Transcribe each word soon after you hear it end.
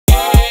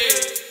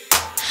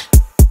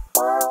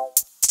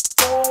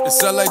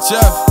It's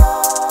LHF.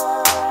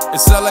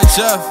 It's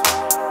LHF.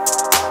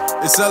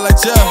 It's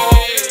LHF.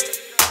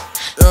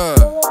 Yeah.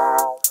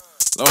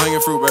 Low hanging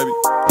fruit, baby.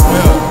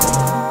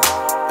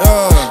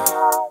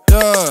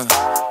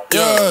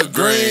 Yeah.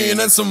 Green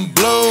and some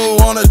blue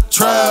on a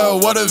trail.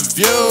 What a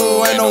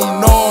view. Ain't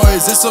no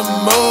noise. It's a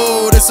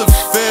mood. It's a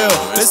feel.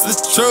 It's the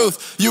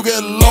truth. You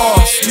get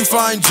lost. You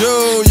find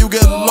you. You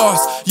get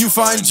lost. You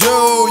find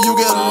you. You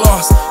get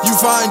lost. You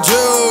find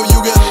you.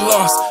 You get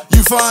lost.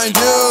 You find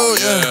you.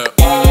 Yeah.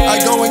 I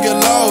go and get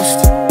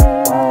lost.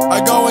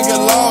 I go and get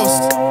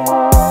lost.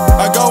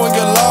 I go and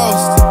get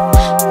lost.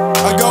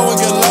 I go and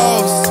get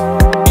lost.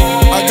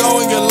 I go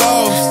and get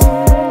lost.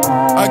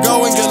 I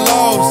go and get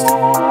lost.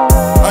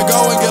 I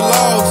go and get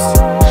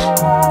lost.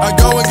 I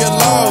go and get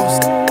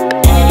lost.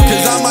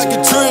 Cause I'm like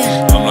a tree.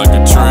 I'm like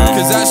a tree.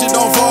 Cause that shit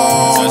don't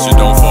fall. That shit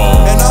don't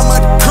fall. And I'm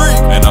like the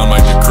creek. And I'm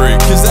like the creek.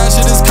 Cause that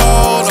shit is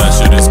cold. That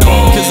shit is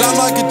cold. Cause I'm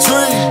like a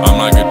tree. I'm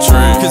like a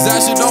tree. Cause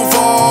that shit don't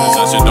fall.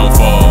 That shit don't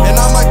fall. And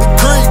I'm like the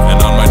creek. And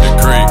I'm like the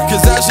creek.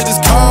 Cause that shit is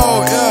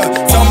cold,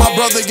 yeah. Tell my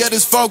brother get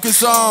his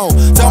focus on.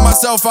 Tell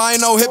myself I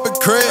ain't no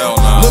hypocrite.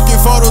 Nah. Look at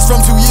photos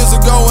from 2 years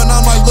ago and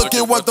I'm like, look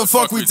at what the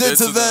fuck we did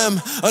to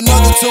them.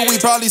 Another two, we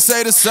probably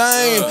say the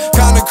same.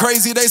 Kinda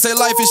crazy, they say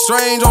life is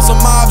strange. On some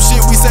mob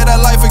shit, we say that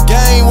life a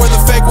game. Where the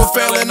fake will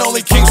fail and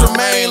only kings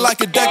remain.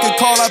 Like a deck of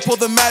cards, I pull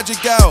the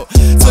magic out.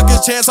 Took a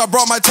chance, I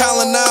brought my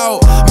talent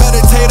out.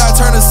 Meditate, I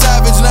turn a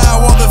savage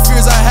now. All the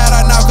fears I had,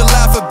 I now can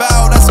laugh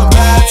about. That's a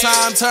bad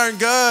time, turn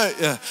good,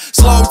 yeah.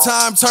 Slow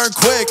time, turn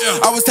quick.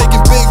 I was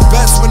taking big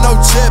bets with no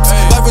chips.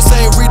 Never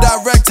say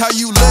redirect how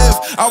you live.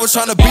 I was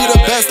trying to be the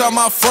best of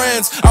my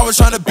friends. I was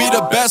trying to be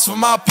the best for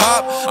my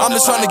pop. I'm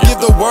just trying to give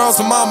the world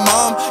to my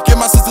mom. Give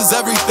my sisters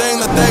everything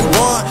that they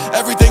want.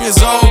 Everything is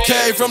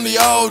okay from the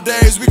old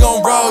days. We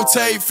gon'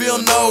 rotate, feel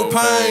no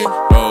pain.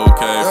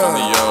 Okay, from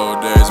the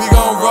old days. We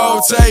gon'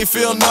 rotate,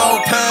 feel no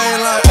pain.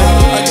 Like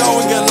I go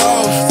and get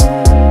lost.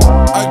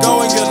 I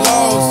go and get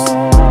lost.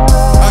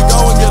 I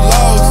go and get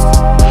lost.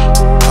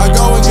 I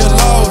go and get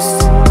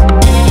lost.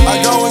 I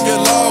go and get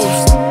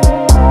lost.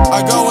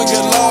 I go and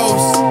get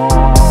lost.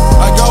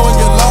 I go and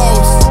get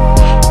lost.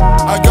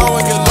 I go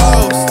and get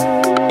lost.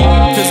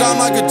 Cause I'm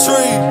like a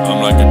tree.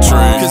 I'm like a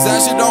tree. Cause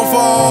that shit don't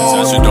fall.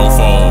 That shit don't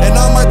fall. And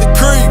I'm like the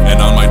creek.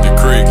 And I'm like the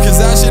creek. Cause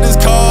that shit is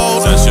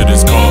cold. That shit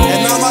is cold.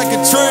 And I'm like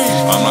a tree.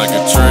 I'm like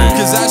a tree.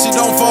 Cause that shit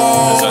don't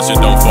fall. That shit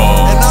don't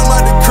fall. And I'm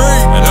like the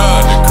creek. And I'm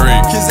like the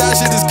creek. Cause that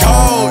shit is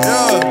cold,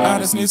 yeah. I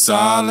just need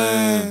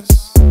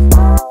silence.